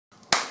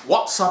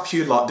What's up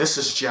you lot, this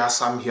is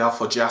Jazz. I'm here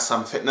for Jazz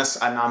Fitness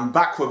and I'm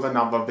back with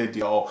another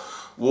video.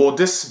 Well,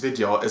 this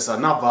video is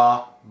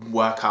another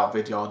workout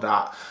video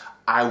that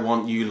I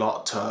want you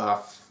lot to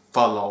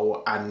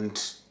follow and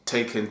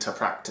take into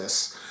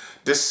practice.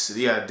 This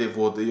video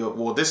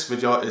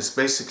is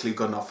basically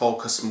gonna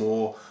focus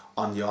more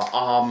on your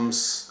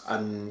arms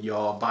and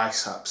your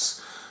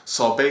biceps.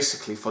 So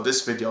basically for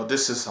this video,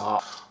 this is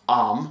our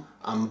arm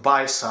and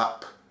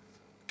bicep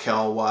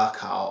curl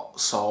workout.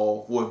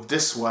 So with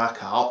this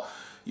workout,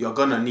 you're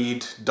gonna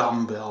need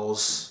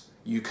dumbbells.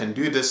 You can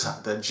do this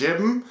at the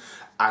gym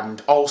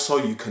and also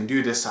you can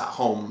do this at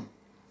home.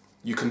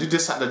 You can do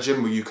this at the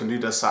gym or you can do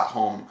this at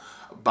home.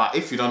 But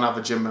if you don't have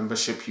a gym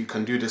membership, you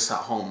can do this at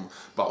home.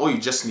 But all you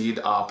just need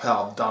are a pair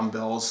of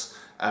dumbbells,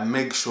 and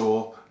make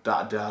sure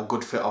that they're a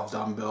good fit of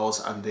dumbbells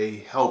and they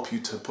help you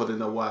to put in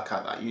the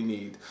workout that you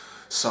need.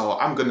 So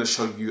I'm gonna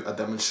show you a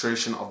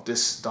demonstration of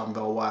this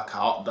dumbbell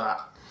workout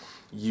that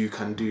you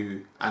can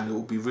do, and it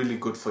will be really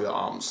good for your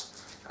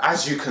arms.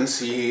 As you can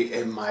see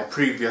in my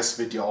previous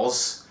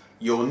videos,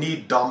 you'll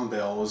need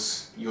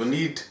dumbbells. You'll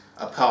need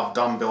a pair of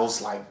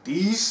dumbbells like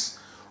these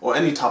or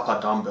any type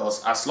of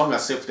dumbbells, as long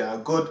as if they are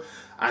good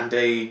and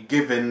they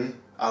giving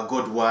a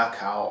good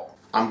workout.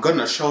 I'm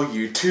gonna show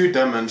you two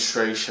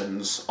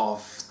demonstrations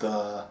of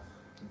the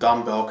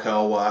dumbbell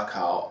curl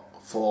workout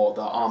for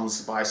the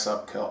arms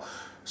bicep curl.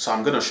 So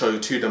I'm gonna show you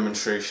two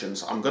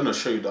demonstrations. I'm gonna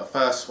show you the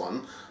first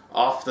one.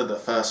 After the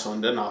first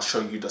one, then I'll show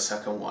you the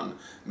second one.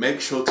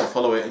 Make sure to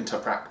follow it into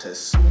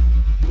practice.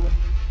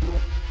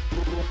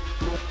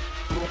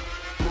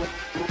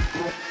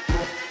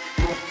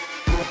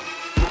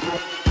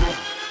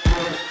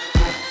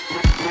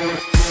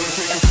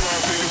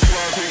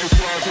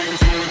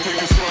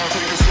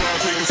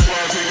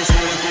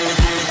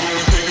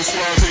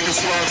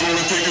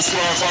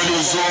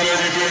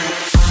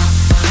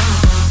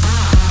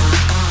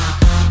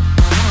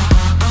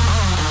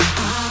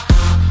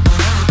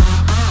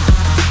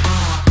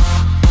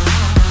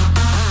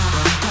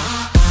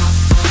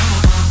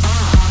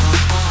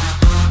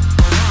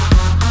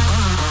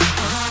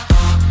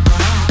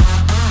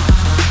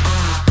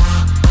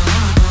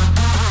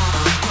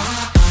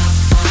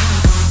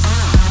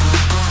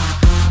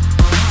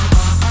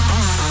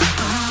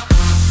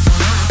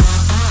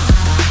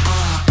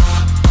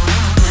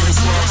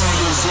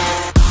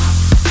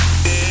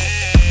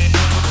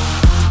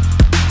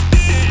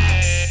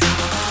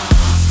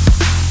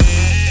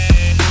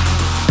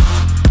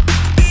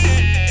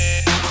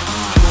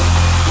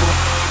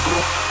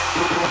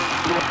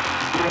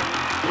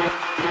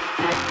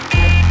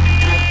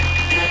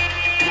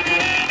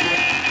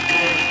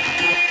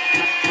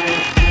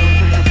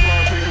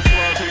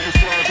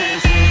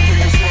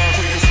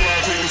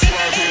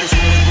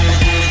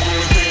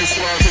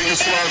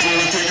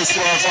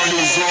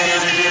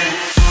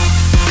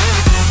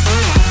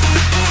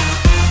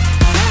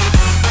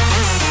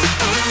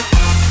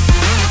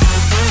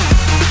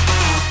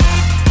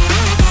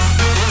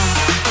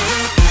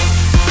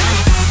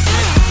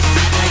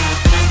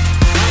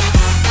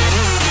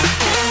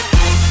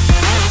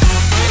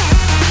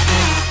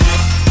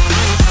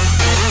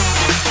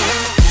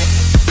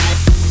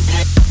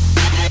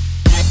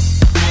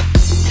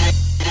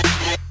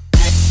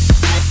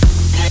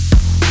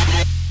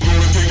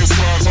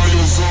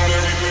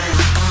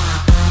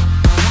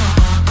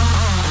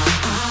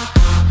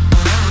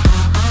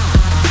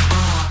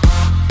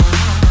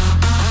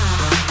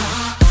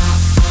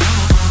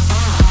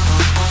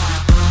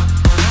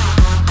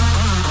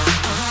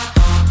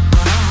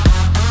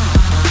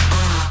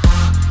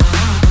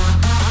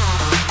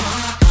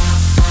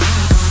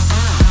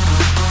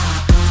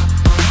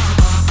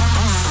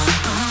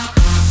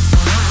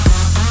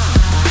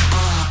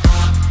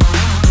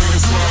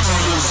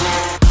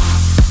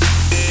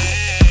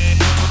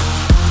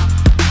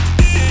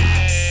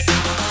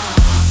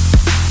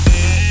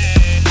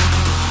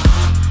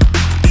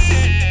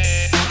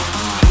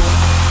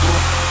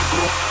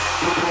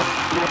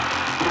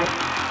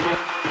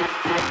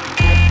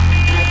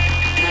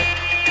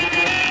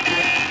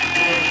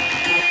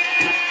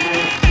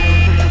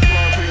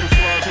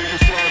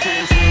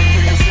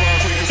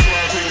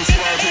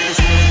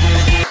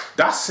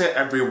 That's it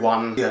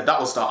everyone. Yeah, that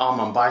was the arm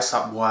and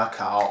bicep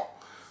workout.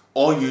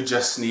 All you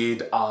just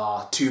need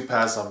are two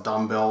pairs of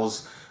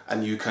dumbbells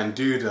and you can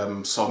do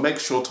them. So make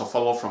sure to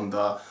follow from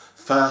the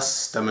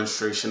first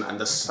demonstration and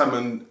the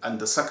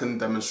second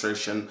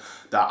demonstration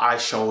that I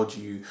showed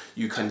you.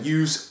 You can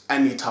use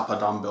any type of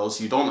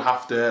dumbbells. You don't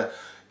have to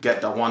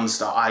get the ones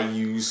that I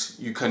use.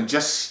 You can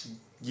just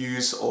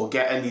use or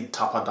get any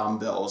type of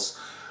dumbbells.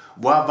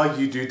 Whether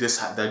you do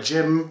this at the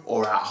gym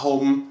or at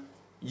home,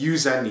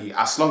 use any,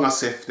 as long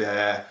as if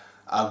they're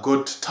a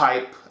good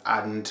type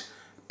and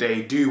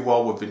they do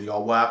well within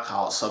your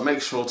workout. So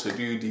make sure to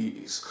do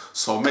these.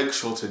 So make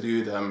sure to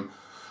do them.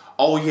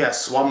 Oh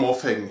yes, one more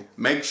thing.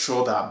 Make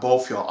sure that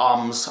both your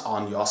arms are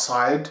on your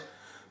side.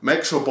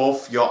 Make sure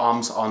both your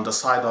arms are on the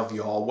side of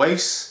your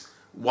waist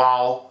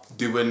while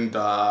doing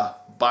the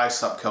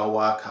bicep curl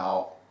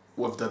workout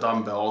with the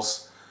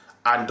dumbbells.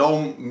 And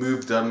don't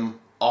move them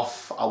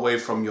off away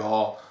from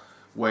your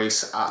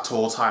waist at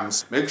all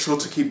times. Make sure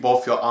to keep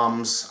both your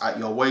arms at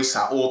your waist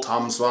at all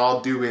times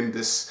while doing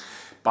this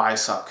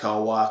bicep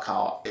curl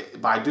workout.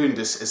 By doing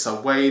this, it's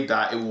a way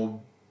that it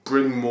will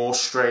bring more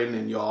strain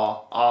in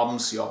your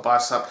arms, your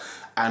bicep,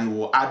 and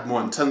will add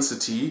more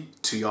intensity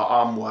to your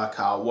arm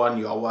workout when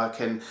you're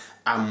working,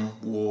 and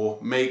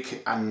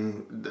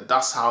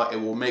that's how it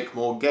will make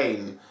more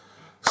gain.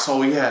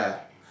 So yeah,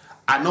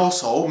 and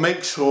also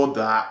make sure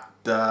that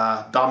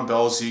the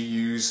dumbbells you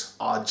use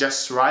are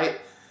just right.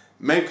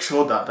 Make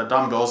sure that the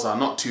dumbbells are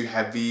not too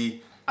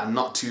heavy and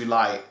not too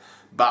light,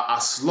 but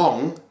as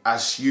long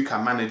as you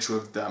can manage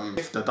with them.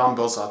 If the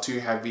dumbbells are too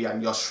heavy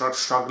and you're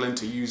struggling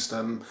to use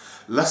them,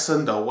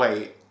 lessen the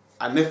weight.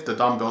 And if the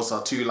dumbbells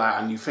are too light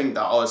and you think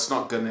that, oh, it's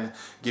not gonna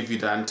give you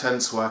the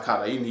intense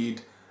workout that you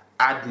need,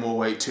 add more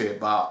weight to it.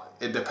 But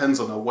it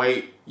depends on the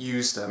weight,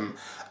 use them.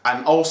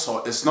 And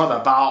also, it's not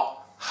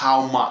about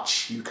how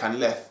much you can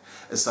lift,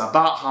 it's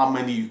about how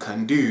many you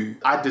can do.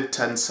 I did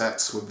 10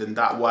 sets within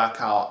that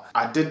workout.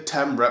 I did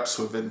 10 reps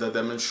within the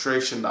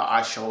demonstration that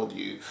I showed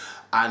you.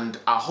 And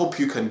I hope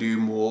you can do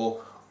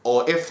more,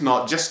 or if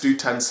not, just do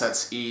 10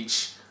 sets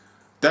each.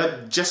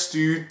 Then just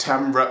do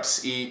 10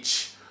 reps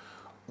each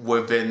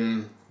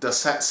within the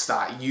sets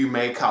that you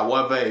make out,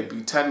 whether it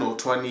be 10 or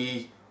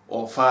 20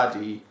 or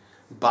 30.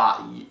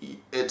 But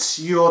it's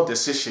your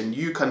decision.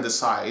 You can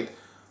decide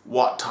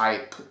what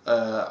type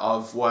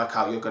of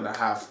workout you're gonna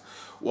have.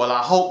 Well,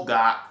 I hope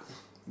that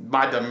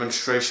my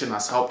demonstration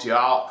has helped you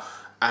out,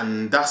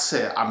 and that's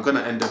it. I'm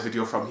gonna end the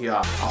video from here.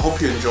 I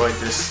hope you enjoyed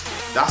this.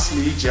 That's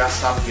me,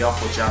 Jasam, here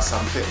for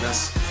Jasam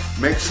Fitness.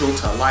 Make sure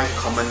to like,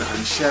 comment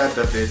and share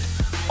the vid.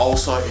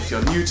 Also, if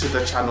you're new to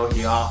the channel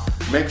here,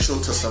 make sure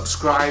to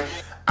subscribe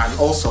and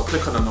also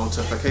click on the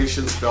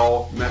notifications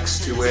bell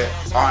next to it.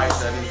 Alright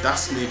then,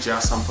 that's me,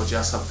 Jasam for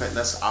Jasam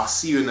Fitness. I'll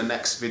see you in the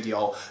next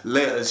video.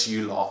 Laters,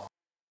 you lot.